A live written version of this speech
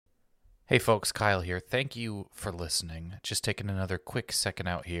Hey folks, Kyle here. Thank you for listening. Just taking another quick second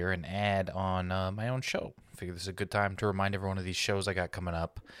out here and add on my own show. Figure this is a good time to remind everyone of these shows I got coming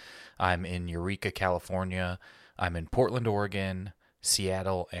up. I'm in Eureka, California. I'm in Portland, Oregon,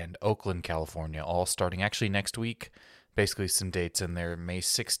 Seattle, and Oakland, California, all starting actually next week. Basically some dates in there. May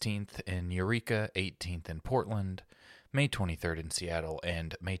 16th in Eureka, 18th in Portland, May 23rd in Seattle,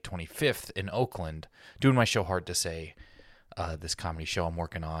 and May 25th in Oakland. Doing my show Hard to Say, this comedy show I'm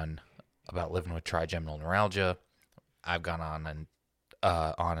working on about living with trigeminal neuralgia. I've gone on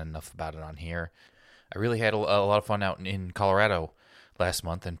enough about it on here. I really had a lot of fun out in Colorado last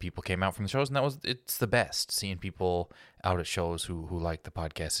month, and people came out from the shows, and it's the best. Seeing people out at shows who like the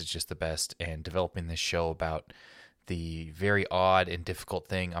podcast is just the best, and developing this show about the very odd and difficult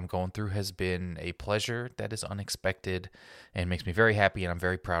thing I'm going through has been a pleasure that is unexpected and makes me very happy, and I'm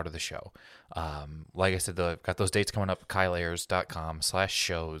very proud of the show. Like I said, I've got those dates coming up,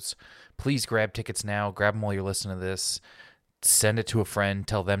 kyleayers.com/shows. Please grab tickets now. Grab them while you're listening to this. Send it to a friend.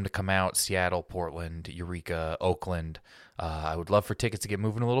 Tell them to come out. Seattle, Portland, Eureka, Oakland. I would love for tickets to get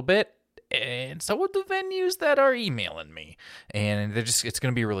moving a little bit. And so would the venues that are emailing me. And it's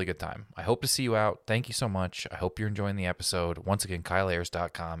going to be a really good time. I hope to see you out. Thank you so much. I hope you're enjoying the episode. Once again,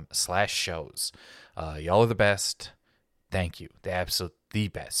 kyleayers.com/shows. Y'all are the best. Thank you. The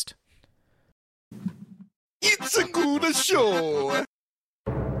best. It's a good show.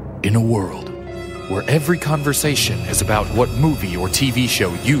 In a world where every conversation is about what movie or TV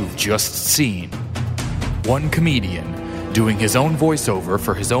show you've just seen, one comedian doing his own voiceover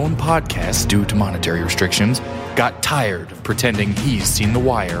for his own podcast due to monetary restrictions got tired of pretending he's seen The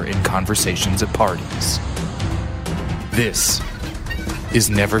Wire in conversations at parties. This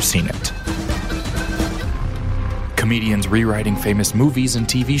is Never Seen It. Comedians rewriting famous movies and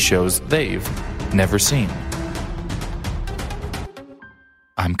TV shows they've never seen.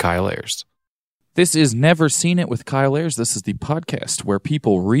 I'm Kyle Ayers. This is Never Seen It with Kyle Ayers. This is the podcast where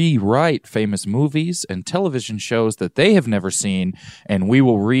people rewrite famous movies and television shows that they have never seen, and we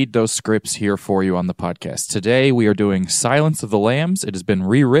will read those scripts here for you on the podcast. Today, we are doing Silence of the Lambs. It has been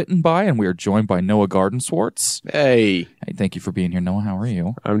rewritten by, and we are joined by Noah Gardenswartz. Hey, thank you for being here, Noah. How are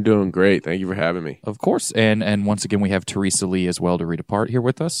you? I'm doing great. Thank you for having me. Of course. And once again, we have Teresa Lee as well to read a part here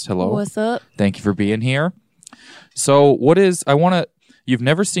with us. Hello. What's up? Thank you for being here. So, you've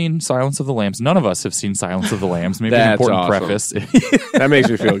never seen Silence of the Lambs. None of us have seen Silence of the Lambs. Maybe an important preface. That makes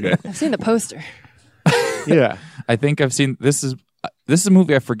me feel good. I've seen the poster. Yeah. I think I've seen this is a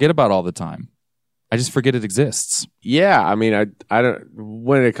movie I forget about all the time. I just forget it exists. Yeah, I mean, I don't.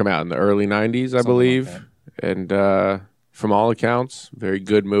 When did it come out? In the early '90s, I believe. Like and from all accounts, very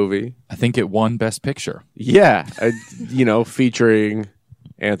good movie. I think it won Best Picture. Yeah, featuring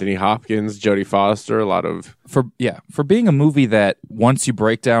Anthony Hopkins, Jodie Foster, a lot of for being a movie that once you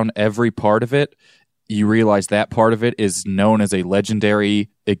break down every part of it, you realize that part of it is known as a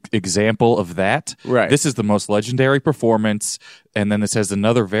legendary example of that. Right. This is the most legendary performance, and then this has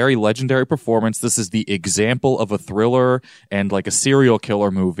another very legendary performance. This is the example of a thriller and like a serial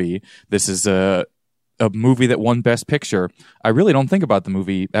killer movie. This is a movie that won Best Picture. I really don't think about the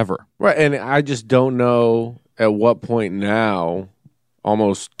movie ever. Right, and I just don't know at what point now,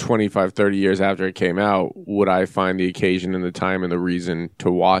 almost 25, 30 years after it came out, would I find the occasion and the time and the reason to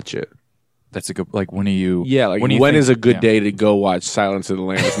watch it. That's a good, when are you... Yeah, when is a good day to go watch Silence of the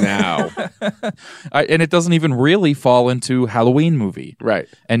Lambs now? And it doesn't even really fall into Halloween movie. Right.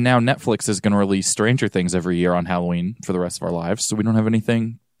 And now Netflix is going to release Stranger Things every year on Halloween for the rest of our lives, so we don't have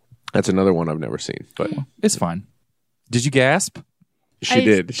anything... That's another one I've never seen, but... It's fine. Did you gasp? She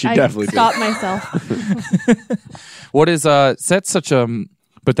did. She definitely did. I stopped myself. What is that's such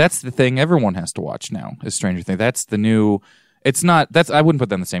but that's the thing everyone has to watch now is Stranger Things. That's the new. It's not. I wouldn't put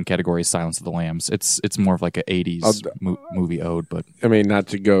that in the same category as Silence of the Lambs. It's more of like a 80s movie ode. But I mean, not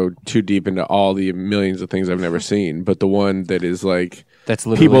to go too deep into all the millions of things I've never seen, but the one that is like that's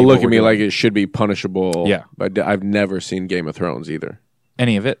literally people look at me like it should be punishable. Yeah, but I've never seen Game of Thrones either.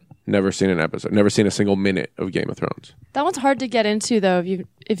 Any of it? Never seen an episode. Never seen a single minute of Game of Thrones. That one's hard to get into though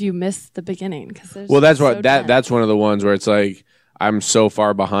if you miss the beginning that's one of the ones where it's like I'm so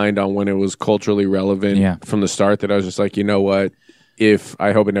far behind on when it was culturally relevant from the start that I was just like, you know what?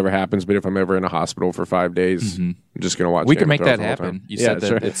 I hope it never happens, but if I'm ever in a hospital for 5 days, I'm just gonna watch. We Game could of make Thrones that the whole time. happen. You said that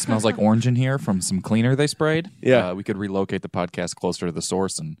sure. it smells like orange in here from some cleaner they sprayed. Yeah. We could relocate the podcast closer to the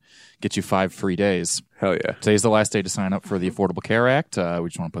source and get you 5 free days. Hell yeah. Today's the last day to sign up for the Affordable Care Act. We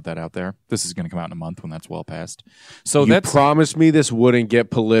just want to put that out there. This is going to come out in a month when that's well past. So You that's promised me this wouldn't get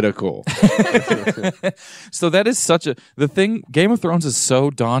political. so that is such a the thing. Game of Thrones is so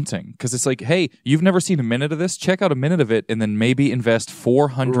daunting because it's like, hey, you've never seen a minute of this. Check out a minute of it, and then maybe invest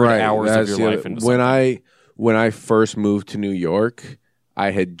 400 hours of your life into something. When I first moved to New York,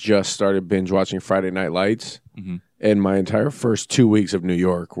 I had just started binge watching Friday Night Lights, and my entire first 2 weeks of New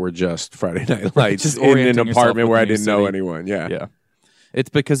York were just Friday Night Lights Just in an orienting yourself apartment with where the I new didn't know city. anyone. Yeah. It's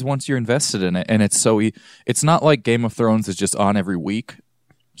because once you're invested in it, and it's it's not like Game of Thrones is just on every week.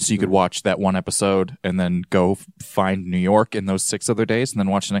 So you could watch that one episode and then go find New York in those 6 other days and then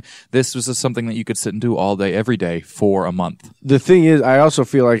watch it. This was just something that you could sit and do all day, every day for a month. The thing is, I also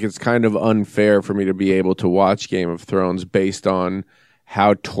feel like it's kind of unfair for me to be able to watch Game of Thrones based on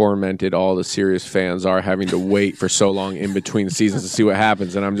how tormented all the serious fans are having to wait for so long in between seasons to see what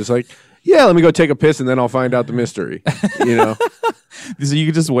happens. And I'm just like, yeah, let me go take a piss and then I'll find out the mystery. You know? So you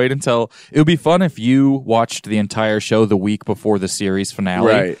could just wait until it would be fun if you watched the entire show the week before the series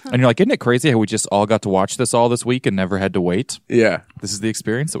finale. Right. And you're like, isn't it crazy how we just all got to watch this all this week and never had to wait? Yeah. This is the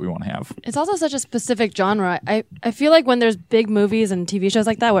experience that we want to have. It's also such a specific genre. I feel like when there's big movies and TV shows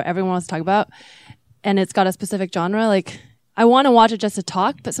like that where everyone wants to talk about and it's got a specific genre, like I want to watch it just to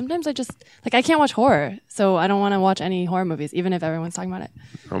talk, but sometimes I just like I can't watch horror. So I don't want to watch any horror movies, even if everyone's talking about it.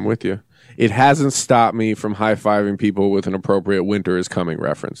 I'm with you. It hasn't stopped me from high-fiving people with an appropriate winter is coming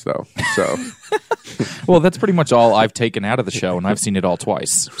reference, though. So, Well, that's pretty much all I've taken out of the show, and I've seen it all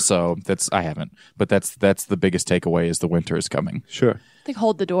twice. So I haven't. But that's the biggest takeaway is the winter is coming. sure. I think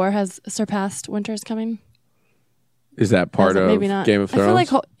Hold the Door has surpassed Winter's Coming. Is that part of Maybe not. Game of Thrones? I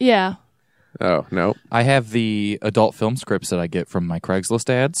feel like yeah. Oh, no. I have the adult film scripts that I get from my Craigslist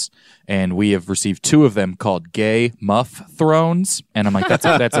ads, and we have received 2 of them called Gay Muff Thrones, and I'm like, that's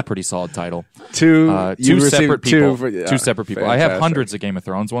a pretty solid title. Two Separate people. two Two separate people. I have fantastic. hundreds of Game of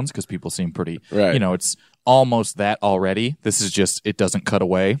Thrones ones because people seem pretty, Right. it's almost that already. This is just, it doesn't cut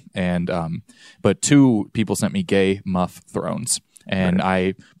away. And, but 2 people sent me Gay Muff Thrones, and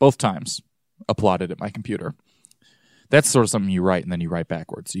I, both times, applauded at my computer. That's sort of something you write, and then you write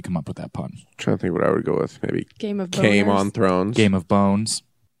backwards. You come up with that pun. Trying to think what I would go with. Maybe Game of Came Boners. on Thrones. Game of Bones.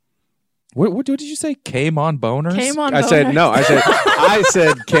 What did you say? Came on Boners? Came on I said Boners. no. I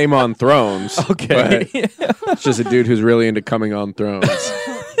said Came on Thrones. Okay. but it's just a dude who's really into coming on thrones.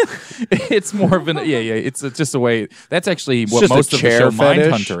 It's more of an yeah. It's just a way. That's actually what just a most of the chair show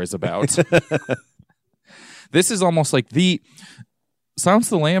fetish. Mindhunter is about. This is almost like the Silence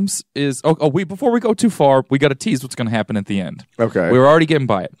of the Lambs is. Before we go too far, we got to tease what's going to happen at the end. Okay. We were already getting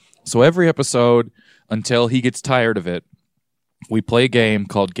by it. So every episode, until he gets tired of it, we play a game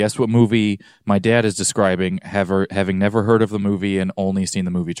called Guess What Movie My Dad is Describing, having never heard of the movie and only seen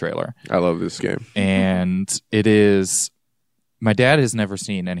the movie trailer. I love this game. And it is. My dad has never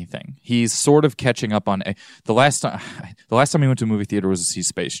seen anything. He's sort of catching up on the last time he went to a movie theater was to see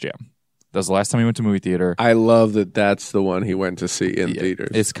Space Jam. That was the last time he went to a movie theater. I love that that's the one he went to see in theaters.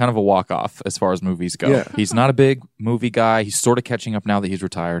 It's kind of a walk-off as far as movies go. Yeah. He's not a big movie guy. He's sort of catching up now that he's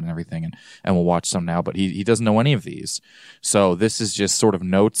retired and everything, and we'll watch some now, but he doesn't know any of these. So this is just sort of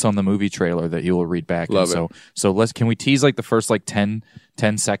notes on the movie trailer that he will read back. Love and so can we tease like the first like 10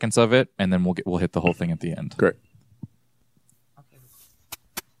 seconds of it, and then we'll hit the whole thing at the end. Great.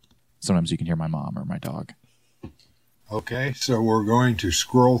 Sometimes you can hear my mom or my dog. Okay, so we're going to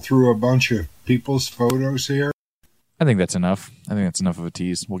scroll through a bunch of people's photos here. I think that's enough. I think that's enough of a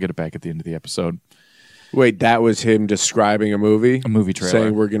tease. We'll get it back at the end of the episode. Wait, that was him describing a movie? A movie trailer.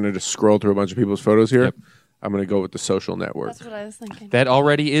 Saying we're going to just scroll through a bunch of people's photos here? Yep. I'm going to go with The Social Network. That's what I was thinking. That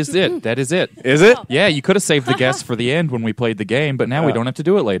already is it. That is it. Is it? Yeah, you could have saved the guess for the end when we played the game, but now we don't have to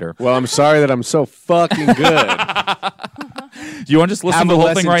do it later. Well, I'm sorry that I'm so fucking good. Do you want to just listen Have to a the whole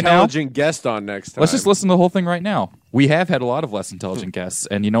less thing right now? intelligent guest on next time. Let's just listen to the whole thing right now. We have had a lot of less intelligent guests,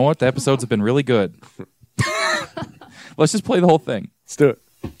 and you know what? The episodes have been really good. Let's just play the whole thing. Let's do it.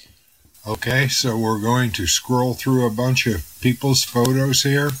 Okay, so we're going to scroll through a bunch of people's photos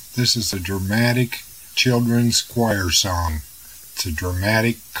here. This is a dramatic children's choir song. It's a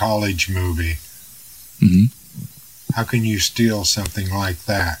dramatic college movie. Mm-hmm. How can you steal something like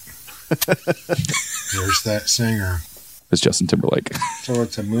that? There's that singer. It's Justin Timberlake. So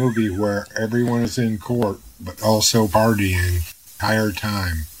it's a movie where everyone is in court, but also partying entire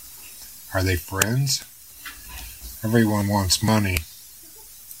time. Are they friends? Everyone wants money.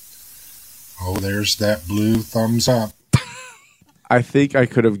 Oh, there's that blue thumbs up. I think I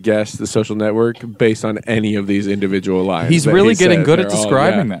could have guessed The Social Network based on any of these individual lines. He's that really he getting said. good at They're all-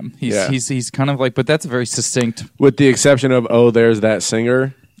 describing yeah. them. Yeah. He's kind of like, but that's very succinct. With the exception of, oh, there's that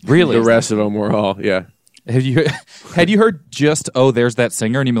singer. Really? The rest of them were all, yeah. Had you heard just, oh, there's that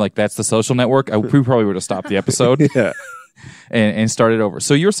singer, and you'd be like, that's The Social Network? We probably would have stopped the episode Yeah. and started over.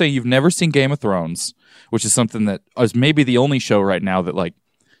 So you're saying you've never seen Game of Thrones, which is something that is maybe the only show right now that like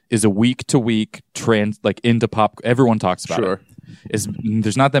is a week to week trend, like into pop. Everyone talks about Sure. it.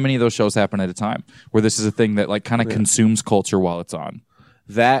 There's not that many of those shows happen at a time where this is a thing that like kind of consumes culture while it's on.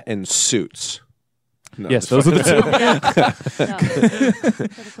 That and Suits. No, Yes, just those are the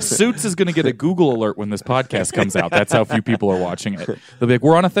two. Suits is going to get a Google alert when this podcast comes out. That's how few people are watching it. They'll be like,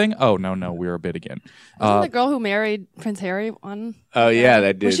 we're on a thing? Oh, no, we're a bit again. Wasn't the girl who married Prince Harry on? Oh, yeah,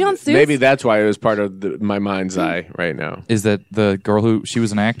 that did. Was she on Suits? Maybe that's why it was part of my mind's eye right now. Is that the girl who, she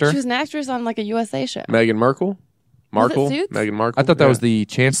was an actor? She was an actress on like a USA show. Meghan Markle? Suits? Meghan Markle? I thought that Yeah. was the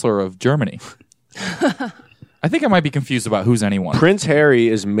Chancellor of Germany. I think I might be confused about who's anyone. Prince Harry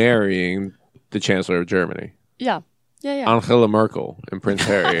is marrying the Chancellor of Germany. Yeah. Angela Merkel and Prince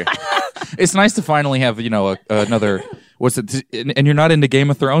Harry. It's nice to finally have, another, what's it, and you're not into Game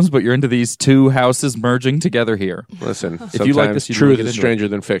of Thrones, but you're into these two houses merging together here. Listen, If you like sometimes this, you'd truth really get is into stranger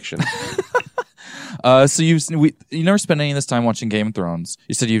than fiction. So you never spent any of this time watching Game of Thrones.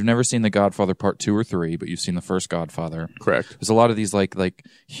 You said you've never seen The Godfather Part 2 or 3, but you've seen the first Godfather. Correct. There's a lot of these like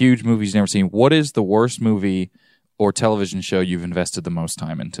huge movies you've never seen. What is the worst movie or television show you've invested the most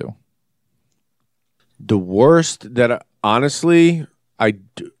time into? The worst that, honestly,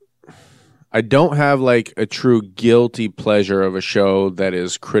 I don't have like a true guilty pleasure of a show that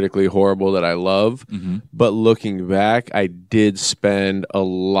is critically horrible that I love. Mm-hmm. But looking back, I did spend a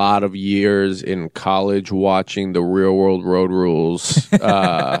lot of years in college watching the Real World Road Rules,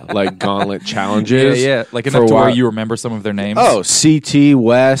 like gauntlet challenges. Yeah. Like for enough a to where while. you remember some of their names? Oh, CT,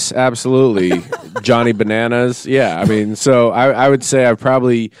 Wes, absolutely. Johnny Bananas. Yeah, I mean, so I would say I've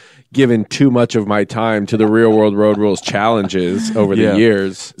probably given too much of my time to the Real World Road Rules challenges over Yeah. the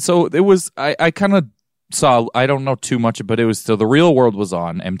years. So it was, I kind of saw, I don't know too much, but it was still, The Real World was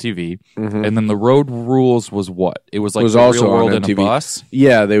on MTV, and then The Road Rules was what? It was like It was The also Real on World in a MTV. bus?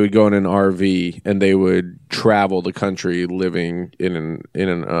 Yeah, they would go in an RV and they would travel the country living in an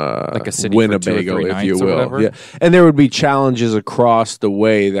Like a city for 2 or 3 Winnebago, if nights you or will. whatever? Yeah, and there would be challenges across the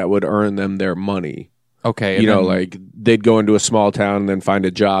way that would earn them their money. Okay. You and know, then- like they'd go into a small town and then find a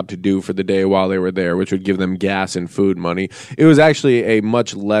job to do for the day while they were there, which would give them gas and food money. It was actually a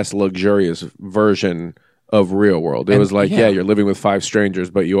much less luxurious version of Real World. It And- was like, yeah. yeah, you're living with 5 strangers,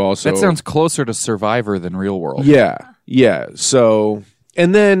 but you also that sounds closer to Survivor than Real World. Yeah. So,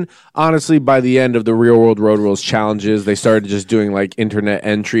 and then honestly, by the end of the Real World Road Rules challenges, they started just doing like internet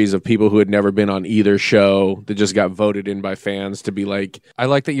entries of people who had never been on either show that just got voted in by fans to be like, I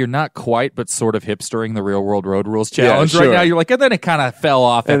like that you're not quite, but sort of hipstering the Real World Road Rules challenge right sure. now. You're like, and then it kind of fell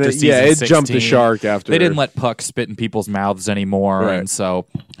off and after then, season yeah, it 16. jumped the shark after They didn't let pucks spit in people's mouths anymore, Right. and so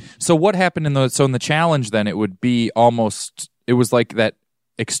what happened in the challenge? Then it would be almost, it was like that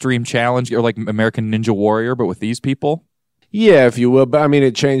extreme challenge or like American Ninja Warrior, but with these people. Yeah, if you will. But I mean,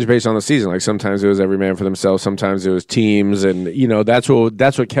 it changed based on the season. Like sometimes it was every man for themselves. Sometimes it was teams, and you know that's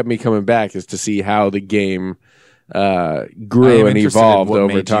what kept me coming back is to see how the game I grew am and interested in evolved what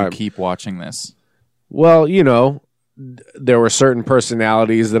over made time. You keep watching this. Well, you know, there were certain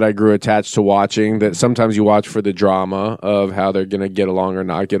personalities that I grew attached to watching that sometimes you watch for the drama of how they're going to get along or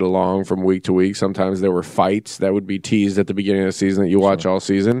not get along from week to week. Sometimes there were fights that would be teased at the beginning of the season that you watch all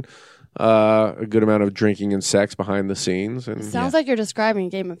season. A good amount of drinking and sex behind the scenes. And Sounds like you're describing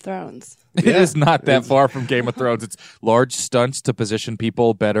Game of Thrones. It is not that far from Game of Thrones. It's large stunts to position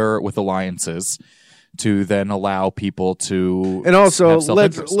people better with alliances to then allow people to And also, have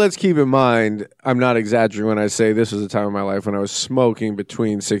self-interest. let's keep in mind, I'm not exaggerating when I say this was a time in my life when I was smoking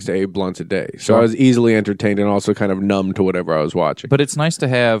between 6 to 8 blunts a day. So Sure. I was easily entertained and also kind of numb to whatever I was watching. But it's nice to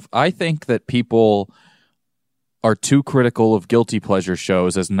have. I think that people are too critical of guilty pleasure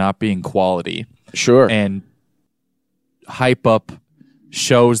shows as not being quality Sure. and hype up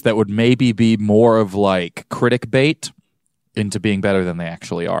shows that would maybe be more of like critic bait into being better than they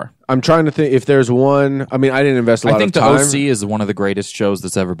actually are. I'm trying to think if there's one. I mean, I didn't invest a lot I think of The time. OC is one of the greatest shows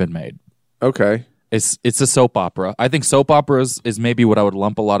that's ever been made. Okay. It's a soap opera. I think soap operas is maybe what I would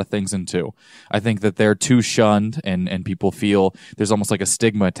lump a lot of things into. I think that they're too shunned and people feel there's almost like a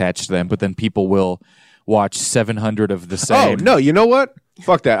stigma attached to them, but then people will watch 700 of the same. Oh, no, you know what?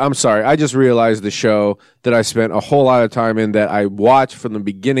 Fuck that. I'm sorry. I just realized the show that I spent a whole lot of time in that I watched from the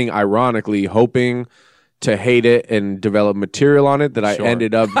beginning, ironically, hoping to hate it and develop material on it that I Sure.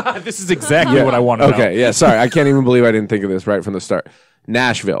 ended up. This is exactly what I want to know. Okay, yeah, sorry. I can't even believe I didn't think of this right from the start.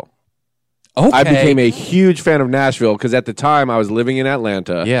 Nashville. Okay. I became a huge fan of Nashville because at the time I was living in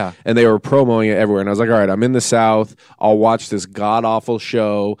Atlanta. Yeah. And they were promoting it everywhere. And I was like, all right, I'm in the South. I'll watch this god awful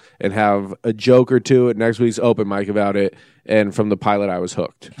show and have a joke or two at next week's open mic about it. And from the pilot, I was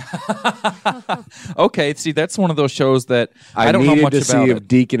hooked. Okay, see, that's one of those shows that I don't know needed much to about. see if It.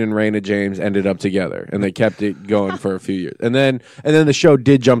 Deacon and Raina James ended up together, and they kept it going for a few years. And then the show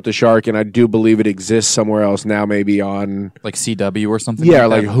did jump the shark, and I do believe it exists somewhere else now, maybe on Like CW or something. yeah,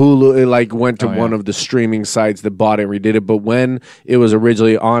 like like that. Hulu. It like went to Oh, yeah. one of the streaming sites that bought it and redid it. But when it was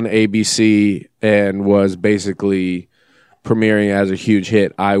originally on ABC and was basically premiering as a huge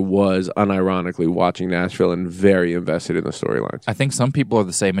hit, I was unironically watching Nashville and very invested in the storylines. I think some people are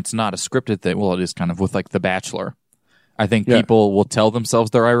the same. It's not a scripted thing. Well, it is kind of with like The Bachelor. I think Yeah. people will tell themselves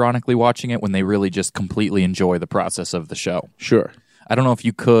they're ironically watching it when they really just completely enjoy the process of the show. Sure. I don't know if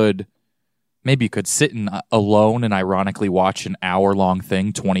you could. Maybe you could sit alone and ironically watch an hour-long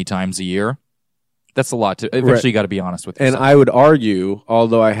thing 20 times a year. That's a lot to. Eventually, Right. you got to be honest with And yourself. I would argue,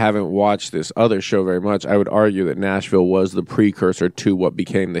 although I haven't watched this other show very much, I would argue that Nashville was the precursor to what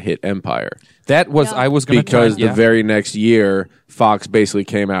became the hit Empire. That was Yeah. I was going to Because yeah. the very next year, Fox basically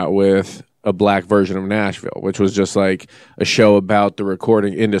came out with a black version of Nashville, which was just like a show about the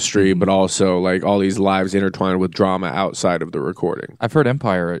recording industry, but also like all these lives intertwined with drama outside of the recording. I've heard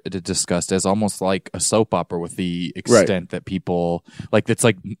Empire discussed as almost like a soap opera with the extent that people like. It's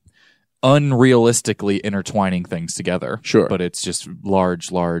like unrealistically intertwining things together. Sure. But it's just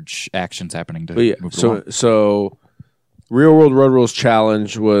large actions happening to But yeah, move it along. so Real World Road Rules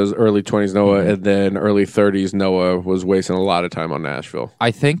Challenge was early 20s Noah, and then early 30s Noah was wasting a lot of time on Nashville.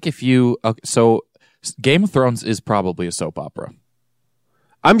 I think if you so Game of Thrones is probably a soap opera.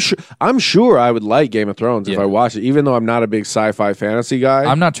 I'm sure I would like Game of Thrones if Yeah. I watched it, even though I'm not a big sci-fi fantasy guy.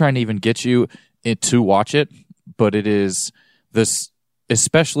 I'm not trying to even get you to watch it, but it is this,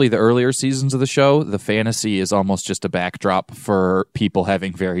 especially the earlier seasons of the show, the fantasy is almost just a backdrop for people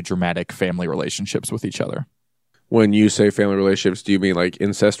having very dramatic family relationships with each other. When you say family relationships, do you mean like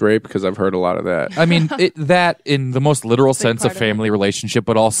incest rape? Because I've heard a lot of that. I mean, that in the most literal sense of part of family relationship,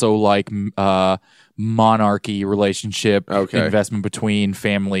 but also like monarchy relationship, Okay. investment between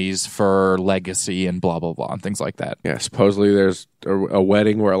families for legacy and blah, blah, blah, and things like that. Yeah, supposedly there's a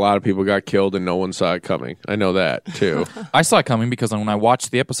wedding where a lot of people got killed and no one saw it coming. I know that too. I saw it coming because when I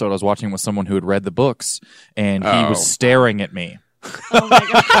watched the episode, I was watching with someone who had read the books, and he Oh. was staring at me. Oh my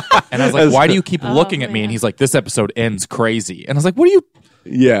god. And I was like, why do you keep looking at me? man. And he's like, this episode ends crazy. And I was like, what do you,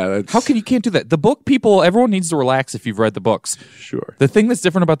 Yeah, that's you can't do that? The book people, everyone needs to relax if you've read the books. sure. The thing that's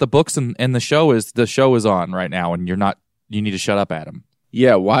different about the books and the show is on right now, and you need to shut up, Adam.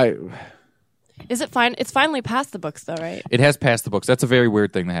 Yeah, why? Is it fine? It's finally past the books, though, right? It has passed the books. That's a very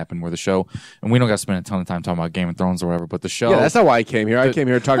weird thing that happened where the show, and we don't got to spend a ton of time talking about Game of Thrones or whatever, but the show. Yeah, that's not why I came here. I came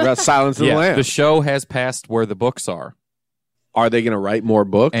here to talk about Silence of the Yeah, Lambs. the show has passed where the books are. Are they going to write more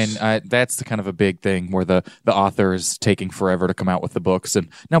books? And that's the kind of a big thing where the author is taking forever to come out with the books. And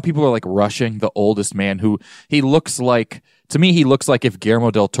now people are like rushing the oldest man who he looks like, to me, he looks like if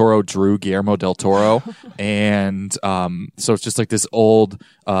Guillermo del Toro drew Guillermo del Toro. And so it's just like this old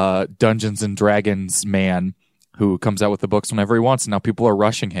Dungeons and Dragons man who comes out with the books whenever he wants. And now people are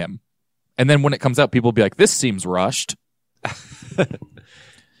rushing him. And then when it comes out, people will be like, this seems rushed.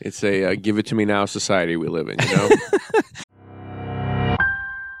 It's a give it to me now society we live in, you know?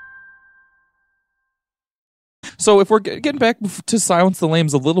 So if we're getting back to Silence of the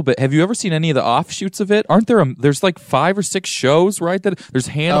Lambs a little bit, have you ever seen any of the offshoots of it? Aren't there? There's like 5 or 6 shows, right? That there's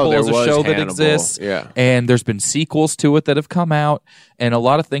Hannibal there as a was show that Hannibal, exists, yeah. and there's been sequels to it that have come out, and a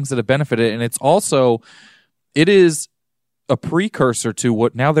lot of things that have benefited. And it is a precursor to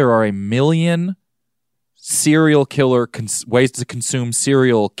what now there are 1 million serial killer ways to consume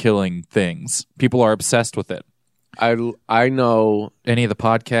serial killing things. People are obsessed with it. I know Any of the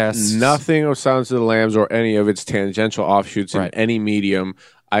podcasts, nothing of Silence of the Lambs or any of its tangential offshoots in Right. any medium.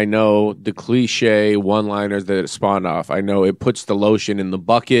 I know the cliche one-liners that it spawned off. I know it puts the lotion in the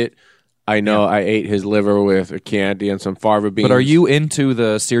bucket. I know I ate his liver with a Chianti and some fava beans. But are you into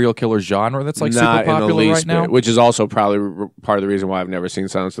the serial killer genre that's like Not super popular in the least right now? bit, which is also probably part of the reason why I've never seen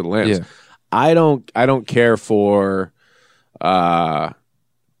Silence of the Lambs. Yeah. I don't care for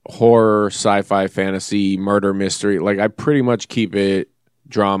horror, sci-fi, fantasy, murder, mystery. Like I pretty much keep it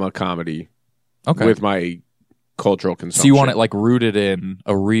drama, comedy Okay. with my cultural consumption. So you want it like rooted in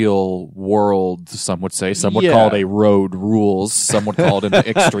a real world, some would say. Some would Yeah. call it a road rules. Some would call it an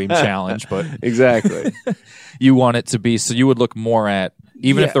extreme challenge. But exactly. you want it to be, so you would look more at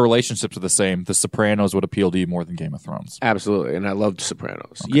Even Yeah. if the relationships are the same, The Sopranos would appeal to you more than Game of Thrones. Absolutely, and I loved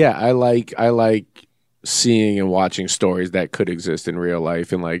Sopranos. Yeah, I like seeing and watching stories that could exist in real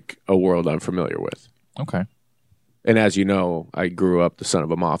life in like a world I'm familiar with. Okay. And as you know, I grew up the son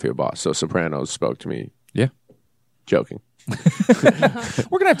of a mafia boss, so Sopranos spoke to me. Yeah. Joking.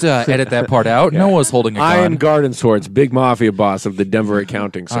 We're going to have to edit that part out. Noah's holding a gun. I am Garden Swords, big mafia boss of the Denver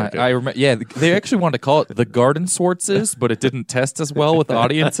accounting circuit. I remember. Yeah, they actually wanted to call it the Garden Swartzes, but it didn't test as well with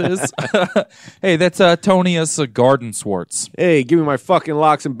audiences. Hey, that's Tony as a Garden Swartz. Hey, give me my fucking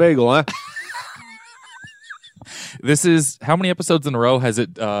lox and bagel, huh? This is how many episodes in a row has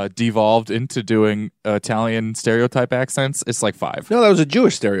it devolved into doing Italian stereotype accents? It's like 5. No, that was a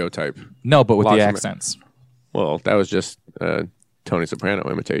Jewish stereotype. No, but with Lots the of- accents. Well, that was just Tony Soprano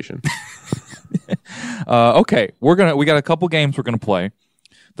imitation. Okay, we got a couple games we're gonna play.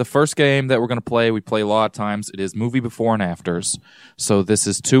 The first game that we're gonna play, we play a lot of times. It is movie before and afters. So this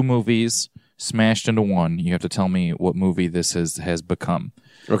is 2 movies smashed into one. You have to tell me what movie this has become.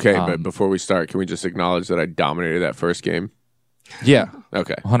 Okay, but before we start, can we just acknowledge that I dominated that first game? Yeah,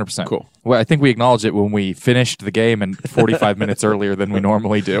 Okay. 100%. Cool. Well, I think we acknowledged it when we finished the game and 45 minutes earlier than we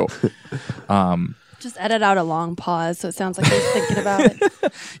normally do. Just edit out a long pause so it sounds like he's thinking about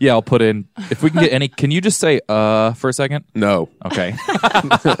it. Yeah, I'll put in if we can get any. Can you just say for a second? No. Okay.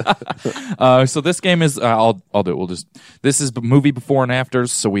 So this game is I'll do it. This is movie before and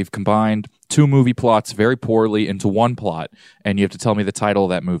afters. So we've combined 2 movie plots very poorly into one plot, and you have to tell me the title of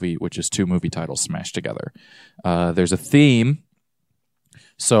that movie, which is 2 movie titles smashed together. There's a theme.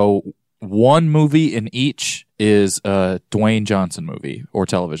 So one movie in each is a Dwayne Johnson movie or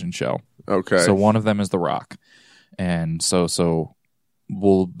television show. Okay. So one of them is The Rock, and so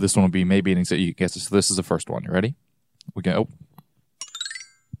this one will be maybe an example. You guess. So this is the first one. You ready? We go.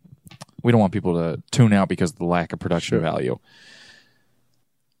 We don't want people to tune out because of the lack of production value.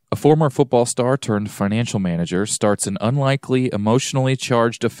 A former football star turned financial manager starts an unlikely, emotionally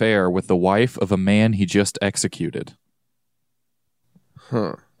charged affair with the wife of a man he just executed.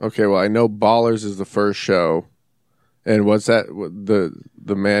 Huh. Okay, well, I know Ballers is the first show. And what's that?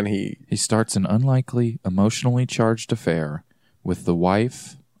 The man He starts an unlikely, emotionally charged affair with the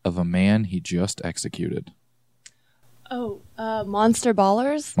wife of a man he just executed. Oh, Monster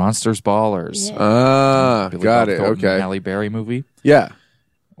Ballers? Monsters Ballers. Yeah. Billy got Bob it. Thornton, Okay. Halle Berry movie. Yeah.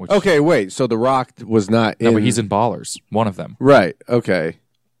 Which, Okay, wait. So The Rock was not in. No, but he's in Ballers. One of them. Right. Okay.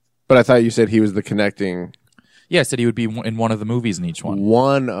 But I thought you said he was the connecting Yeah, I said he would be in one of the movies in each one.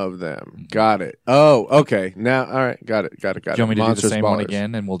 one of them. Got it. Oh, okay. Now, all right. Got it. Do you want me to do the same one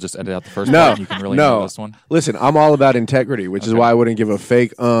again, and we'll just edit out the first No, part, and you can really know this one? Listen, I'm all about integrity, which is why I wouldn't give a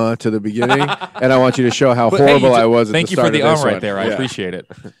fake to the beginning, and I want you to show how horrible I was at Thank the you start for the of this right one. there. I Yeah. appreciate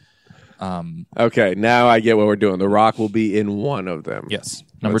it. Okay, now I get what we're doing. The Rock will be in one of them. Yes.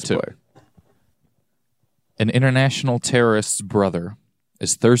 Number Let's 2. play. An international terrorist's brother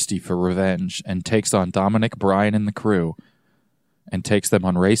is thirsty for revenge and takes on Dominic, Bryan, and the crew and takes them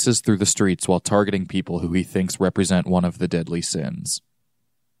on races through the streets while targeting people who he thinks represent one of the deadly sins.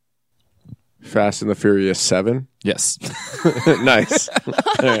 Fast and the Furious 7. Yes. Nice. All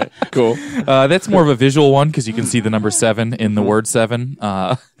right, cool. That's more of a visual one because you can see the number 7 in the word 7.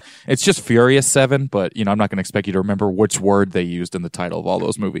 It's just Furious 7, but I'm not going to expect you to remember which word they used in the title of all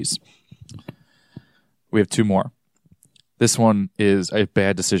those movies. We have 2 more. This one is a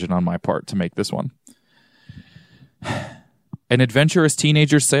bad decision on my part to make this one. An adventurous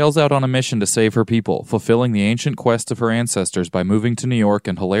teenager sails out on a mission to save her people, fulfilling the ancient quest of her ancestors by moving to New York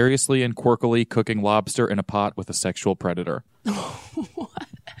and hilariously and quirkily cooking lobster in a pot with a sexual predator.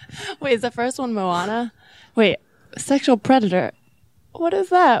 Wait, is the first one Moana? Wait, Sexual Predator. What is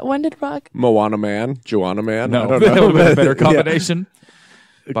that? When did Rock? Moana Man, Joanna Man. I No, don't that know. would have been a better Yeah. combination.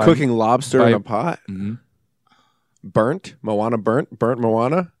 By- Cooking lobster by- in a pot. Mhm. Burnt Moana. Burnt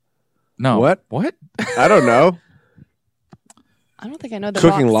Moana. No. What? What? I don't know. I don't think I know the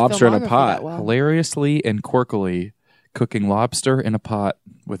Cooking Rock's lobster in a filmography pot. that well. Hilariously and quirkily cooking lobster in a pot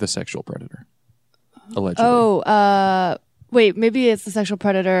with a sexual predator. Allegedly. Oh, wait, maybe it's the sexual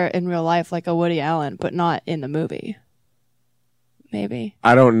predator in real life, like a Woody Allen, but not in the movie. Maybe.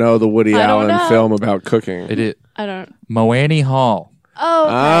 I don't know the Woody I don't Allen know. film about cooking. It is I don't. Moannie Hall. Oh,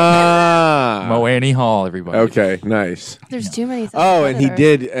 okay. Moannie Hall, everybody. Okay, nice. There's too many. Oh, and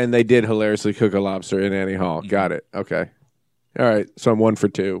they did hilariously cook a lobster in Annie Hall. Got it. Okay. All right. So I'm 1 for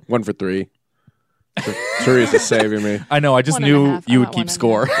 2. 1 for 3. Teresa's saving me. I know. I just 1.5. knew I you would want keep 1.5.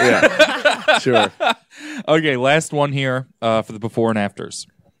 score. Yeah. Sure. Okay, last one here for the before and afters.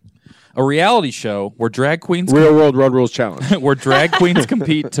 A reality show where drag queens Real World Road Rules Challenge. where drag queens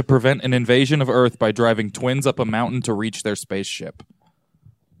compete to prevent an invasion of Earth by driving twins up a mountain to reach their spaceship.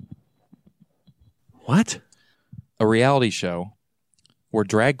 What? A reality show where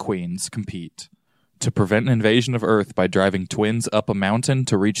drag queens compete to prevent an invasion of Earth by driving twins up a mountain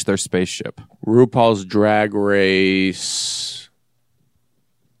to reach their spaceship. RuPaul's Drag Race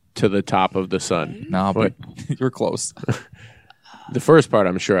to the top of the sun. No, but you're close. The first part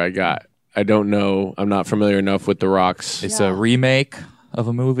I'm sure I got. I don't know. I'm not familiar enough with The Rock's. It's a remake of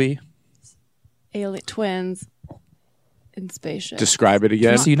a movie. Alien twins in spaceship. Describe it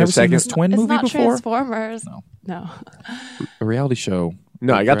again. So you The never seen second- this twin It's movie not before? Transformers. No. A reality show.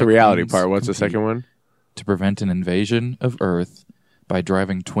 No, I got the Drag reality queens part. What's the compete second one? to prevent an invasion of Earth by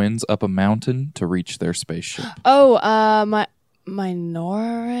driving twins up a mountain to reach their spaceship. Oh,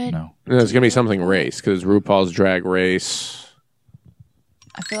 Minority. No. No, it's gonna be something race because RuPaul's Drag Race.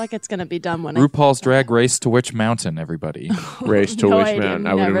 I feel like it's gonna be dumb when RuPaul's Drag Race to which mountain, everybody? Race to No which idea. man?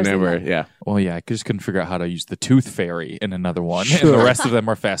 I would have Never seen never. that. Yeah. Well, yeah, I just couldn't figure out how to use the Tooth Fairy in another one. And the rest of them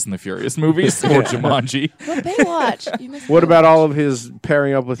are Fast and the Furious movies or Jumanji. What Baywatch? You missed What about Baywatch. all of his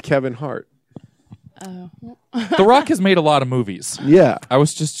pairing up with Kevin Hart? The Rock has made a lot of movies. Yeah. I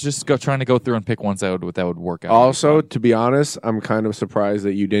was just trying to go through and pick ones that would work out. Also, to be honest, I'm kind of surprised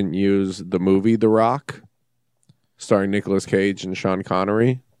that you didn't use the movie The Rock, starring Nicolas Cage and Sean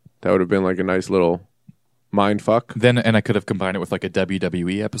Connery. That would have been like a nice little mind fuck. Then I could have combined it with like a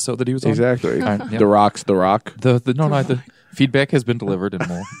WWE episode that he was on. Exactly. Yeah. The Rock's The Rock. The feedback has been delivered and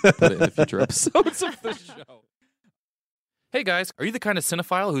we'll put it in future episodes of the show. Hey guys, are you the kind of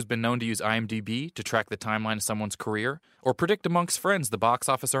cinephile who's been known to use IMDb to track the timeline of someone's career? Or predict amongst friends the box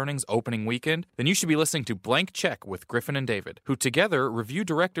office earnings opening weekend? Then you should be listening to Blank Check with Griffin and David, who together review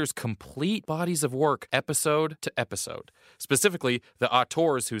directors' complete bodies of work episode to episode. Specifically, the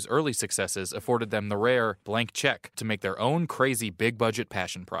auteurs whose early successes afforded them the rare blank check to make their own crazy big-budget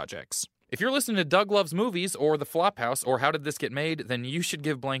passion projects. If you're listening to Doug Loves Movies or The Flophouse or How Did This Get Made, then you should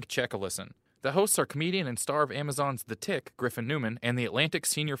give Blank Check a listen. The hosts are comedian and star of Amazon's The Tick, Griffin Newman, and The Atlantic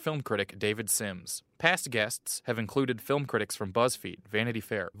senior film critic, David Sims. Past guests have included film critics from BuzzFeed, Vanity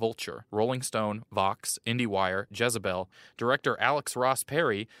Fair, Vulture, Rolling Stone, Vox, IndieWire, Jezebel, director Alex Ross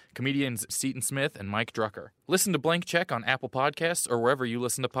Perry, comedians Seton Smith and Mike Drucker. Listen to Blank Check on Apple Podcasts or wherever you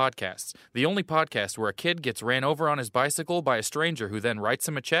listen to podcasts. The only podcast where a kid gets ran over on his bicycle by a stranger who then writes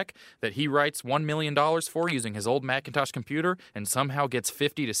him a check that he writes $1 million for using his old Macintosh computer and somehow gets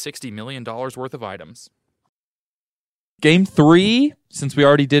 $50 to $60 million worth of items. Game 3, since we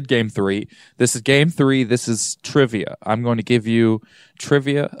already did Game 3, this is Game 3, this is trivia. I'm going to give you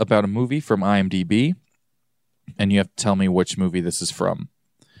trivia about a movie from IMDb, and you have to tell me which movie this is from.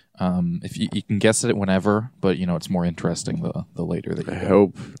 If you can guess it whenever, but it's more interesting the later that you I go.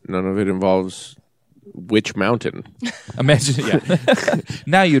 hope none of it involves Witch Mountain. Imagine, yeah.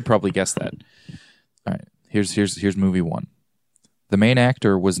 Now you'd probably guess that. All right, here's movie 1. The main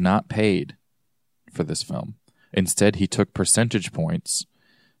actor was not paid for this film. Instead, he took percentage points,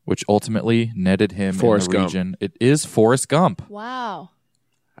 which ultimately netted him Forrest in the Gump. region. It is Forrest Gump. Wow.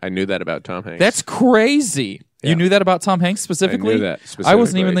 I knew that about Tom Hanks. That's crazy. Yeah. You knew that about Tom Hanks specifically? I knew that I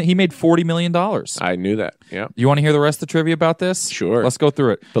wasn't specifically. even. He made $40 million. I knew that. Yeah. You want to hear the rest of the trivia about this? Sure. Let's go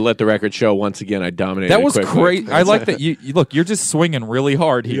through it. But let the record show once again I dominated. That was quickly. great. I like that. You look. You're just swinging really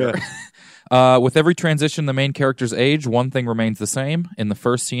hard here. With every transition, the main character's age, one thing remains the same. In the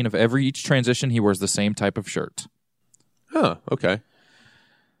first scene of each transition, he wears the same type of shirt. Oh, okay.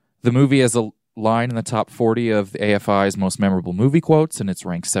 The movie has a line in the top 40 of the AFI's most memorable movie quotes, and it's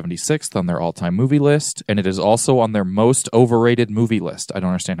ranked 76th on their all-time movie list, and it is also on their most overrated movie list. I don't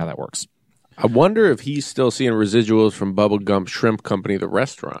understand how that works. I wonder if he's still seeing residuals from Bubble Gump Shrimp Company, the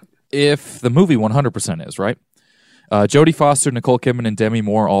restaurant. If the movie 100% is, right? Jodie Foster, Nicole Kidman, and Demi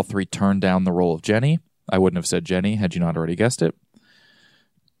Moore all three turned down the role of Jenny. I wouldn't have said Jenny had you not already guessed it.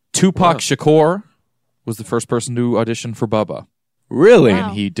 Tupac Shakur was the first person to audition for Bubba, Really? Wow.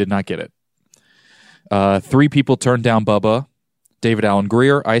 and he did not get it. 3 people turned down Bubba: David Allen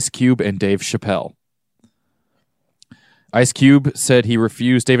Greer, Ice Cube, and Dave Chappelle. Ice Cube said he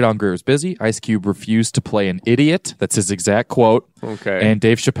refused. David Allen Greer was busy. Ice Cube refused to play an idiot. That's his exact quote. Okay. And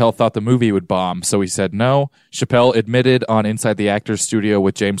Dave Chappelle thought the movie would bomb, so he said no. Chappelle admitted on Inside the Actors Studio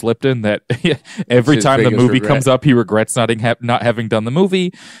with James Lipton that every his time the biggest movie regret. comes up, he regrets not having done the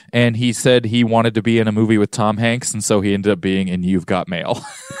movie. And he said he wanted to be in a movie with Tom Hanks, and so he ended up being in You've Got Mail.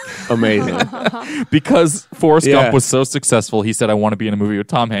 Amazing. Because Forrest Yeah. Gump was so successful, he said, I want to be in a movie with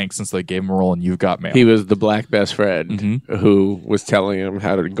Tom Hanks, and so they gave him a role in You've Got Mail. He was the black best friend who was telling him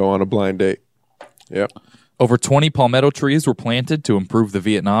how to go on a blind date. Yep. Over 20 palmetto trees were planted to improve the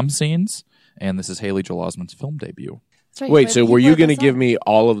Vietnam scenes, and this is Haley Joel Osment's film debut. That's right, he Wait, played- so he were you played going to the give song. me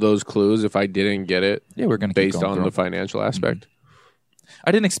all of those clues if I didn't get it Yeah, we're going to keep based going on through the them. financial aspect?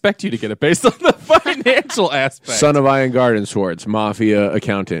 I didn't expect you to get it based on the financial aspect. Son of Iron Garden Swords, mafia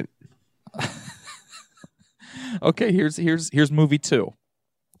accountant. Okay, here's movie 2.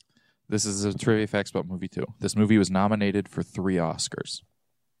 This is a trivia facts about movie 2. This movie was nominated for 3 Oscars.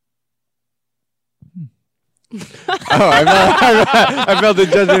 I felt the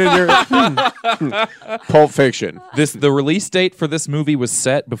judgment in your Pulp Fiction. The release date for this movie was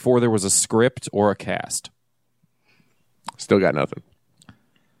set before there was a script or a cast. Still got nothing.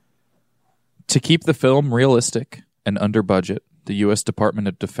 To keep the film realistic and under budget, the U.S. Department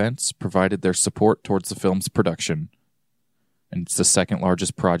of Defense provided their support towards the film's production. And it's the second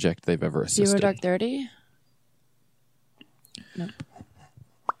largest project they've ever assisted. Zero Dark 30? Nope.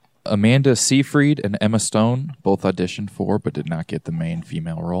 Amanda Seyfried and Emma Stone both auditioned for but did not get the main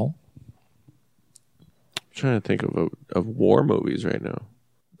female role. I'm trying to think of war movies right now.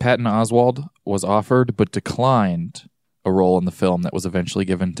 Patton Oswalt was offered but declined a role in the film that was eventually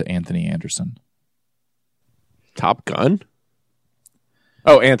given to Anthony Anderson. Top Gun?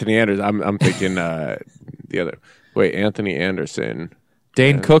 Oh, Anthony Anderson. I'm thinking the other. Wait, Anthony Anderson.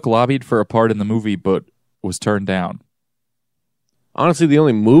 Dane Cook lobbied for a part in the movie but was turned down. Honestly, the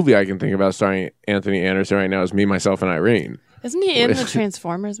only movie I can think about starring Anthony Anderson right now is Me, Myself, and Irene. Isn't he in the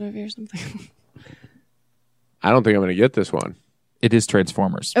Transformers movie or something? I don't think I'm going to get this one. It is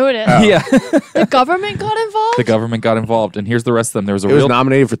Transformers. Oh, it is? Yeah. The government got involved? The government got involved, and here's the rest of them. There was a It was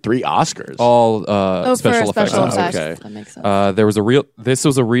nominated for 3 Oscars. all Oh, special for effects. special Oh, effects. okay. That makes sense. There was this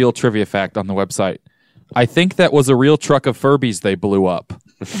was a real trivia fact on the website. I think that was a real truck of Furbies they blew up.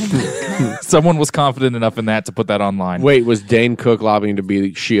 Someone was confident enough in that to put that online. Wait, was Dane Cook lobbying to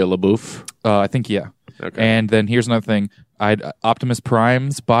be Shia LaBeouf? I think, yeah. Okay. And then here's another thing. Optimus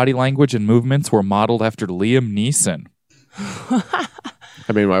Prime's body language and movements were modeled after Liam Neeson.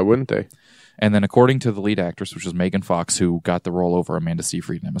 I mean, why wouldn't they? And then according to the lead actress, which was Megan Fox, who got the role over Amanda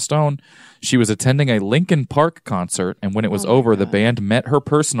Seyfried and Emma Stone, she was attending a Linkin Park concert, and when it was over, the band met her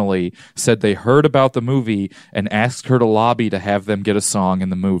personally, said they heard about the movie, and asked her to lobby to have them get a song in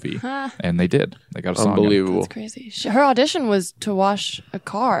the movie. And they did. They got a song. Unbelievable. That's crazy. Her audition was to wash a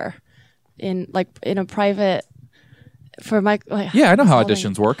car in a private for Mike. Yeah, I know how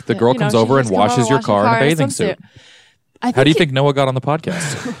auditions work. The girl comes over and washes your car in a bathing suit. How do you think Noah got on the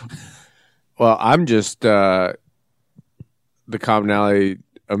podcast? Well, I'm just the commonality: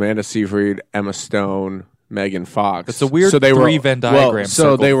 Amanda Seyfried, Emma Stone, Megan Fox. It's a weird three Venn diagram.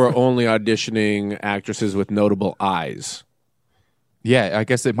 So they were only auditioning actresses with notable eyes. Yeah, I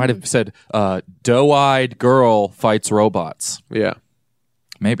guess it might have said doe-eyed girl fights robots. Yeah.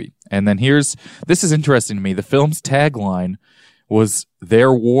 Maybe. And then this is interesting to me. The film's tagline was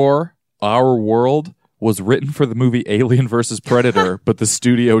 "Their War, Our World" was written for the movie Alien vs. Predator, but the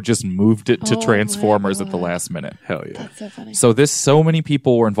studio just moved it to Oh Transformers my at the God. last minute. Hell yeah. That's so funny. So many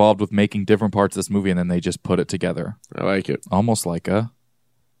people were involved with making different parts of this movie, and then they just put it together. I like it. Almost like a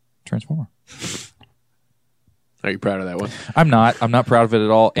Transformer. Are you proud of that one? I'm not proud of it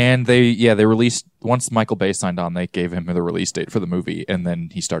at all. And they released, once Michael Bay signed on, they gave him the release date for the movie, and then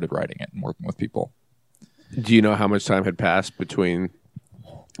he started writing it and working with people. Do you know how much time had passed between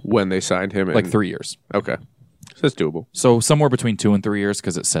when they signed him? Like 3 years. Okay. So it's doable. So somewhere between 2 and 3 years,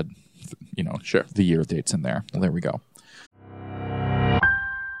 because it said, Sure. the year dates in there. Well, there we go.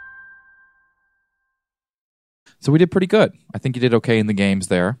 So we did pretty good. I think you did okay in the games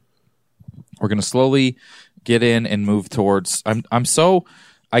there. We're going to slowly get in and move towards.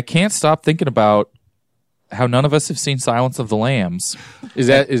 I can't stop thinking about how none of us have seen Silence of the Lambs. Is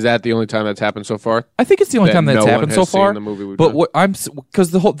that the only time that's happened so far? I think it's the only That time that's no one happened so has seen far. the movie we've But done? what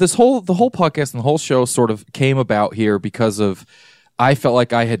because the whole podcast and the whole show sort of came about here because of I felt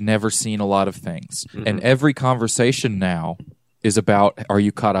like I had never seen a lot of things, and every conversation now is about: are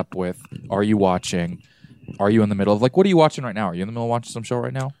you caught up with? Are you watching? Are you in the middle of what are you watching right now? Are you in the middle of watching some show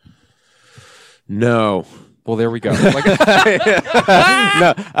right now? No. Well, there we go. I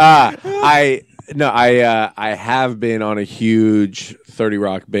have been on a huge 30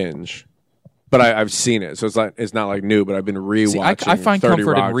 Rock binge, but I've seen it, so it's not like new. But I've been rewatching. See, I find 30 comfort in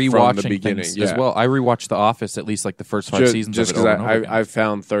Rock from the rewatching beginning things yeah. as well. I rewatched The Office at least like the first 5 seasons. Just of it over and over because again. I've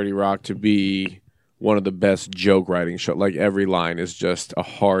found 30 Rock to be one of the best joke writing shows. Like every line is just a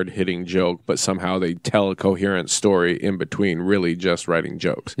hard hitting joke, but somehow they tell a coherent story in between. Really, just writing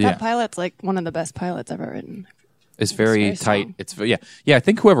jokes. Yeah. That pilot's like one of the best pilots ever written. It's very very tight. strong. It's yeah. I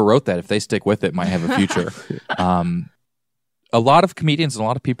think whoever wrote that, if they stick with it, might have a future. a lot of comedians and a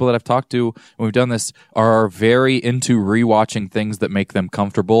lot of people that I've talked to when we've done this are very into rewatching things that make them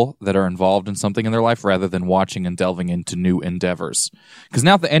comfortable, that are involved in something in their life, rather than watching and delving into new endeavors. Because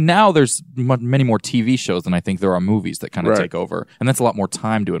now there's many more TV shows than I think there are movies that kind of take over, and that's a lot more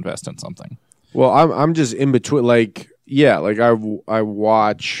time to invest in something. Well, I'm just in between. Like, yeah, like I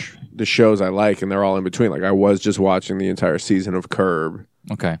watch the shows I like, and they're all in between. Like I was just watching the entire season of Curb.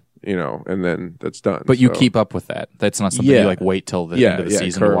 Okay. And then that's done. But you keep up with that. That's not something you like wait till the end of the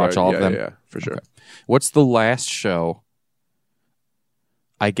season to watch all of them. Yeah, for sure. Okay. What's the last show,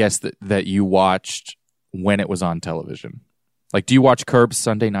 I guess, that you watched when it was on television? Like, do you watch Curb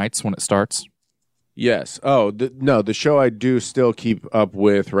Sunday nights when it starts? Yes. Oh, no, the show I do still keep up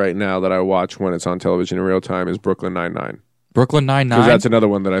with right now that I watch when it's on television in real time is Brooklyn Nine-Nine. Brooklyn Nine-Nine? Because that's another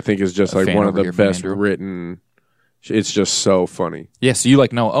one that I think is just like one of the best Andrew. written. It's just so funny. Yeah, so you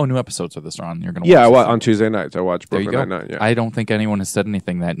know, new episodes of this are on. You're gonna watch on Tuesday nights I watch Brooklyn There you go. Nine-Nine. Yeah. I don't think anyone has said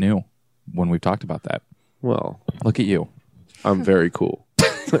anything that new when we've talked about that. Well, Look at you. I'm very cool.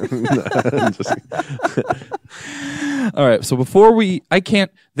 All right, so before you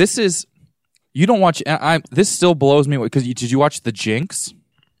don't watch. This still blows me because did you watch The Jinx?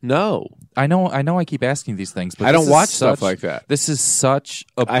 No. I know. I keep asking these things, but I don't watch stuff stuff like that. This is such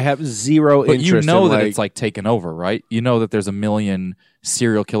a. I have zero But interest you know in that it's like taken over, right? You know that there's a million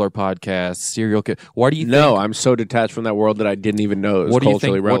serial killer podcasts. Why do you? No, think, I'm so detached from that world that I didn't even know it was what do you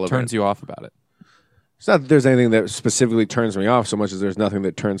culturally think? relevant. What turns you off about it? It's not that there's anything that specifically turns me off so much as there's nothing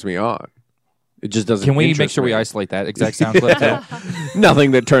that turns me on. It just doesn't. Can we make interest sure we me. isolate that exact sound clip? Too?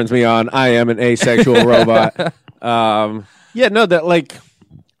 Nothing that turns me on. I am an asexual robot. Yeah, no, that like,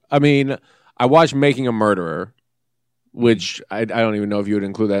 I mean, I watched Making a Murderer, which I don't even know if you would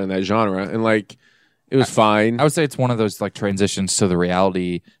include that in that genre, and like, it was fine. I would say it's one of those like transitions to the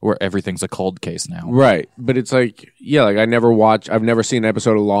reality where everything's a cold case now. Right, but it's like, yeah, like I've never seen an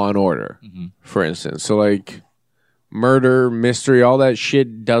episode of Law and Order, for instance. So like, murder, mystery, all that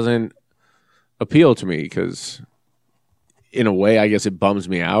shit doesn't appeal to me because, in a way, I guess it bums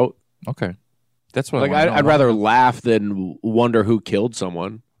me out. Okay, that's what Like I'd rather laugh than wonder who killed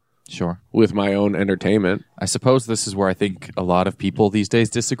someone. Sure. With my own entertainment. I suppose this is where I think a lot of people these days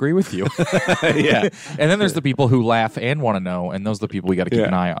disagree with you. Yeah. And then there's the people who laugh and want to know, and those are the people we got to keep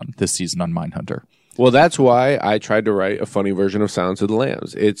an eye on this season on Mindhunter. Well, that's why I tried to write a funny version of Silence of the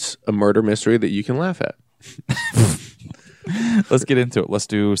Lambs. It's a murder mystery that you can laugh at. Let's get into it. Let's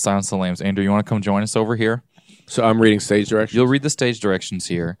do Silence of the Lambs. Andrew, you want to come join us over here? So I'm reading stage directions? You'll read the stage directions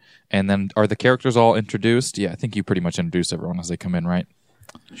here. And then are the characters all introduced? Yeah, I think you pretty much introduce everyone as they come in, right?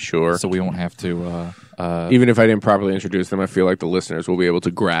 Sure. So we won't have to... Even if I didn't properly introduce them, I feel like the listeners will be able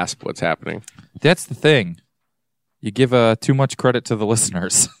to grasp what's happening. That's the thing. You give too much credit to the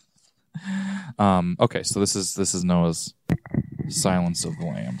listeners. Okay, so this is Noah's Silence of the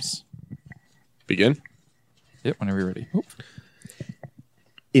Lambs. Begin? Yep, whenever you're ready. Oop.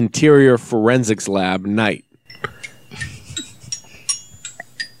 Interior Forensics Lab, night.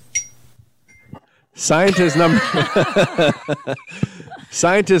 Scientist number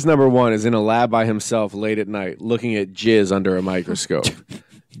one is in a lab by himself late at night, looking at jizz under a microscope.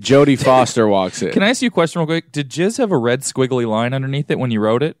 Jodie Foster walks in. Can I ask you a question real quick? Did jizz have a red squiggly line underneath it when you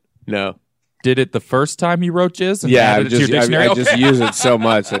wrote it? No. Did it the first time you wrote jizz? And Yeah, added it to your dictionary? I just use it so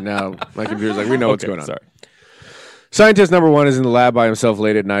much that now my computer's like, we know what's going on. Sorry. Scientist number one is in the lab by himself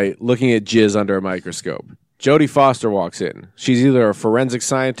late at night, looking at jizz under a microscope. Jodie Foster walks in. She's either a forensic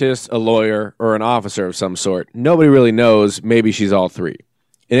scientist, a lawyer, or an officer of some sort. Nobody really knows. Maybe she's all three.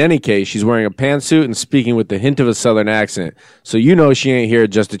 In any case, she's wearing a pantsuit and speaking with the hint of a southern accent, so you know she ain't here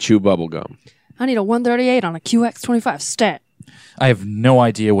just to chew bubblegum. I need a 138 on a QX25 stat. I have no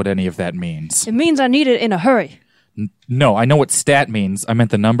idea what any of that means. It means I need it in a hurry. No, I know what stat means. I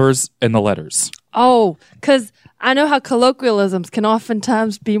meant the numbers and the letters. Oh, because I know how colloquialisms can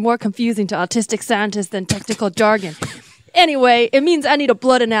oftentimes be more confusing to autistic scientists than technical jargon. Anyway, it means I need a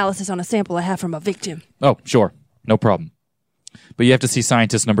blood analysis on a sample I have from a victim. Oh, sure. No problem. But you have to see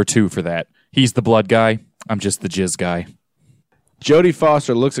scientist number 2 for that. He's the blood guy. I'm just the jizz guy. Jodie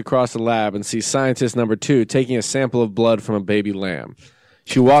Foster looks across the lab and sees scientist number 2 taking a sample of blood from a baby lamb.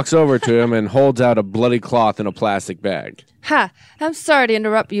 She walks over to him and holds out a bloody cloth in a plastic bag. Hi, I'm sorry to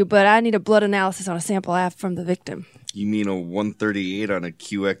interrupt you, but I need a blood analysis on a sample I have from the victim. You mean a 138 on a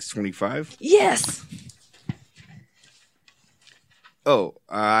QX25? Yes! Oh,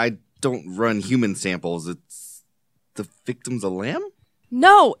 I don't run human samples. It's the victim's a lamb?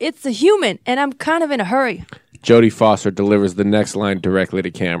 No, it's a human, and I'm kind of in a hurry. Jodie Foster delivers the next line directly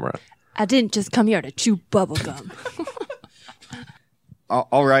to camera. I didn't just come here to chew bubblegum.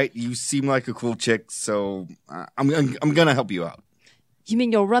 All right, you seem like a cool chick, so I'm gonna help you out. You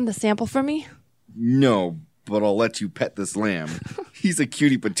mean you'll run the sample for me? No, but I'll let you pet this lamb. He's a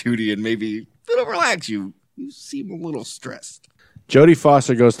cutie patootie, and maybe it'll relax you. You seem a little stressed. Jodie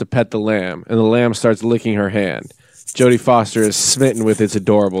Foster goes to pet the lamb, and the lamb starts licking her hand. Jodie Foster is smitten with its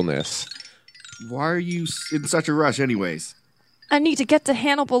adorableness. Why are you in such a rush, anyways? I need to get to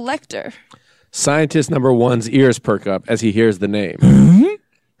Hannibal Lecter. Scientist number 1's ears perk up as he hears the name.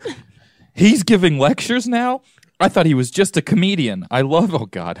 He's giving lectures now? I thought he was just a comedian. I love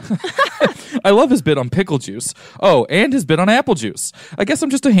his bit on pickle juice. Oh, and his bit on apple juice. I guess I'm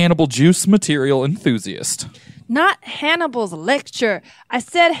just a Hannibal juice material enthusiast. Not Hannibal's lecture. I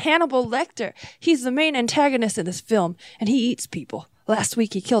said Hannibal Lecter. He's the main antagonist in this film, and he eats people. Last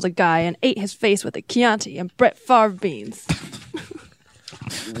week he killed a guy and ate his face with a Chianti and Brett Favre beans.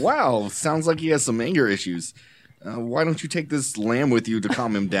 Wow, sounds like he has some anger issues. Why don't you take this lamb with you to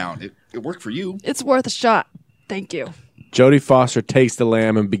calm him down? It worked for you. It's worth a shot. Thank you. Jodie Foster takes the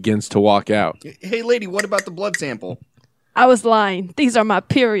lamb and begins to walk out. Hey, lady, what about the blood sample? I was lying. These are my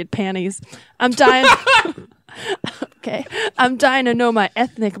period panties. I'm dying. Okay. I'm dying to know my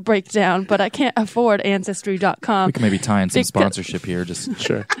ethnic breakdown, but I can't afford Ancestry.com. We can maybe tie in some Because- sponsorship here. Just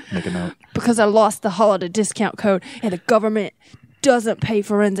Sure. make a note. because I lost the holiday discount code, and the government doesn't pay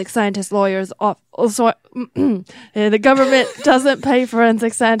forensic scientist lawyers off. Also, the government doesn't pay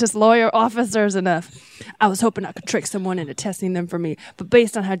forensic scientist lawyer officers enough. I was hoping I could trick someone into testing them for me, but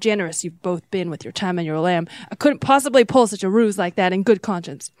based on how generous you've both been with your time and your lamb, I couldn't possibly pull such a ruse like that in good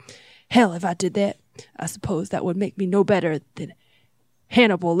conscience. Hell, if I did that, I suppose that would make me no better than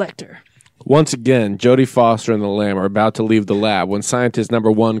Hannibal Lecter. Once again, Jodie Foster and the lamb are about to leave the lab when scientist number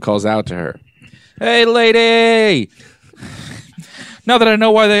 1 calls out to her. Hey, lady! Now that I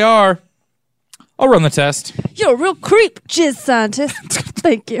know why they are, I'll run the test. You're a real creep, jizz scientist.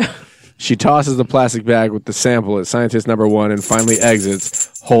 Thank you. She tosses the plastic bag with the sample at scientist number 1 and finally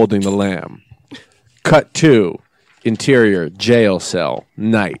exits, holding the lamb. Cut 2. Interior, jail cell,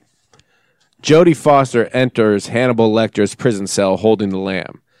 night. Jodie Foster enters Hannibal Lecter's prison cell holding the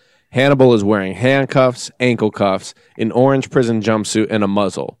lamb. Hannibal is wearing handcuffs, ankle cuffs, an orange prison jumpsuit, and a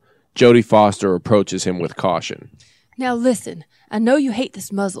muzzle. Jodie Foster approaches him with caution. Now listen, I know you hate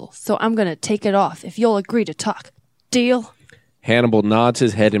this muzzle, so I'm going to take it off if you'll agree to talk. Deal? Hannibal nods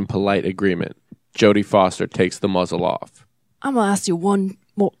his head in polite agreement. Jodie Foster takes the muzzle off. I'm going to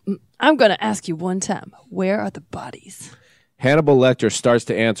ask you one time. Where are the bodies? Hannibal Lecter starts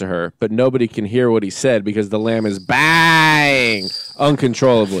to answer her, but nobody can hear what he said because the lamb is bang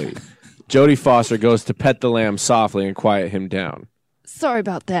uncontrollably. Jodie Foster goes to pet the lamb softly and quiet him down. Sorry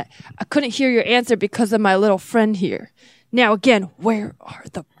about that. I couldn't hear your answer because of my little friend here. Now again, where are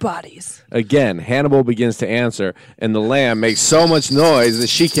the bodies? Again, Hannibal begins to answer, and the lamb makes so much noise that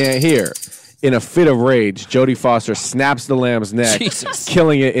she can't hear. In a fit of rage, Jodie Foster snaps the lamb's neck, Jesus.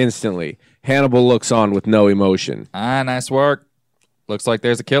 killing it instantly. Hannibal looks on with no emotion. Nice work. Looks like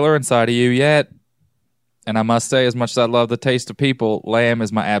there's a killer inside of you yet. And I must say, as much as I love the taste of people, lamb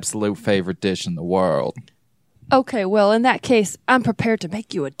is my absolute favorite dish in the world. Okay, well, in that case, I'm prepared to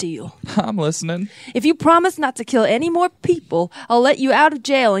make you a deal. I'm listening. If you promise not to kill any more people, I'll let you out of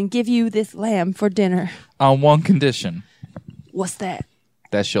jail and give you this lamb for dinner. On one condition, What's that?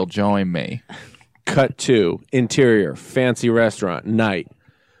 that she'll join me. Cut 2. Interior, fancy restaurant, night.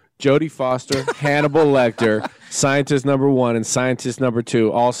 Jodie Foster, Hannibal Lecter, scientist number 1 and scientist number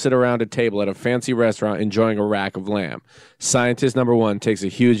 2 all sit around a table at a fancy restaurant enjoying a rack of lamb. Scientist number 1 takes a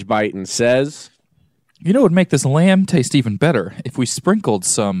huge bite and says, You know what would make this lamb taste even better? If we sprinkled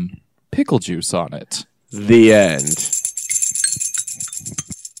some pickle juice on it. the end.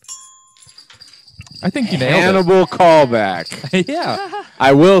 I think you nailed Hannibal callback. it. Yeah.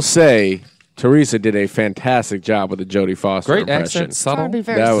 I will say, Teresa did a fantastic job with the Jodie Foster Great impression. accent, Trying subtle. to be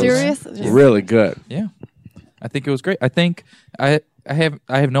very That was serious. really good. Yeah. I think it was great. I think I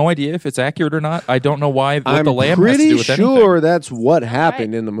have no idea if it's accurate or not. I don't know what I'm the lamb has to pretty do with sure anything. that's what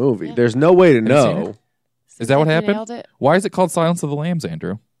happened Right. in the movie. Yeah. There's no way to you seen know. it? Is that what You happened? nailed it. Why is it called Silence of the Lambs,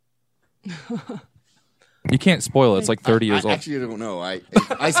 Andrew? You can't spoil it. It's like 30 years I old. actually don't know. I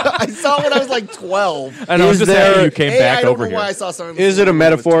saw it when I was like 12. I know. Is Just there- saying you came Hey, back I don't over know here. why I saw something. Is it a when I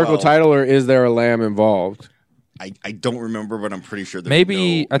was metaphorical 12. title or is there a lamb involved? I don't remember, but I'm pretty sure there's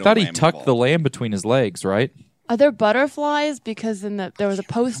Maybe no I thought he lamb tucked the involved. lamb between his legs, right? Are there butterflies? Because there was a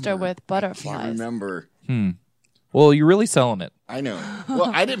poster with I butterflies. remember. Well, you're really selling it. I know.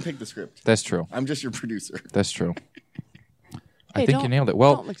 Well, I didn't pick the script. That's true. I'm just your producer. That's true. I Hey, think you don't- nailed it.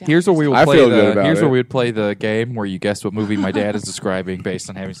 Well, don't look down. here's where we would I play feel good about here's it. where we would play the game where you guess what movie my dad is describing based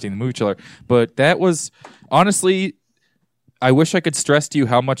on having seen the movie trailer. But that was honestly, I wish I could stress to you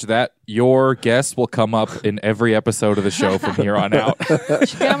how much that your guest will come up in every episode of the show from here on out. You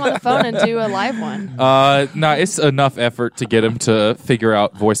should get him on the phone and do a live one. No, it's enough effort to get him to figure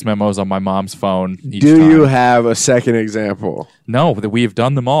out voice memos on my mom's phone each Do time. you have a second example? No, that we have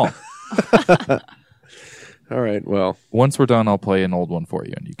done them all. All right. Well, Once we're done, I'll play an old one for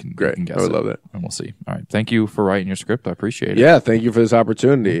you, and you can, Great. you can guess I would it, love that. and we'll see. All right. Thank you for writing your script. I appreciate it. yeah, thank you for this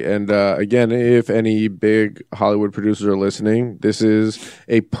opportunity. And again, if any big Hollywood producers are listening, this is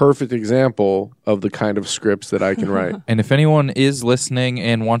a perfect example of the kind of scripts that I can write. And if anyone is listening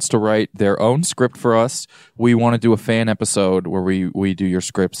and wants to write their own script for us, we want to do a fan episode where we do your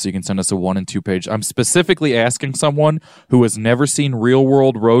scripts. So you can send us a 1 and 2 page. I'm specifically asking someone who has never seen Real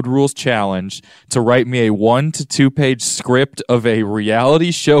World Road Rules Challenge to write me a 1 to 2 page script of a reality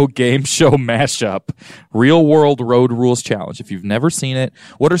show game show mashup. Real World Road Rules Challenge. If you've never seen it,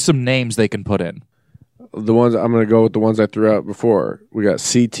 what are some names they can put in? The ones I'm going to go with the ones I threw out before. We got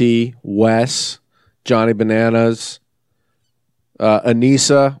CT, Wes, Johnny Bananas.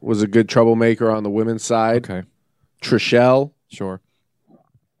 Anissa was a good troublemaker on the women's side. Okay. Trishelle. Sure.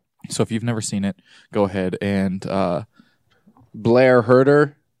 So if you've never seen it, go ahead and Blair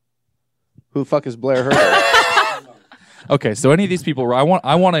Herter. Who the fuck is Blair Herter? okay, so any of these people, I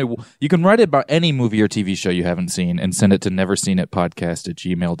want to, you can write it about any movie or TV show you haven't seen and send it to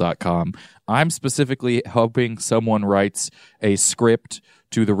neverseenitpodcast@gmail.com. I'm specifically hoping someone writes a script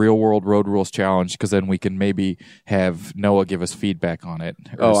to the Real World Road Rules Challenge, because then we can maybe have Noah give us feedback on it.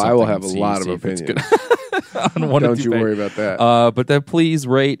 Oh, I will have something, a lot of see if it's opinions. good. On one or Don't two you page. worry about that. But then please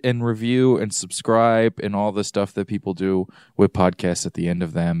rate and review and subscribe and all the stuff that people do with podcasts at the end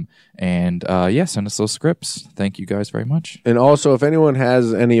of them. And send us those scripts. Thank you guys very much. And also, if anyone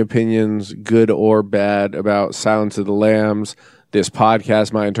has any opinions, good or bad, about Silence of the Lambs, this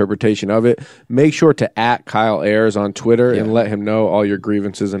podcast, my interpretation of it, make sure to @Kyle Ayers on Twitter and let him know all your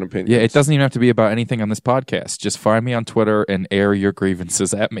grievances and opinions. Yeah, it doesn't even have to be about anything on this podcast. Just find me on Twitter and air your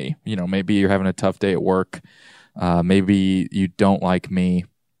grievances at me. You know, maybe you're having a tough day at work. Maybe you don't like me.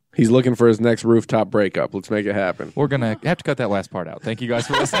 He's looking for his next rooftop breakup. Let's make it happen. We're going to have to cut that last part out. Thank you guys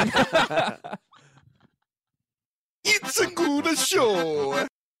for listening. It's a good show.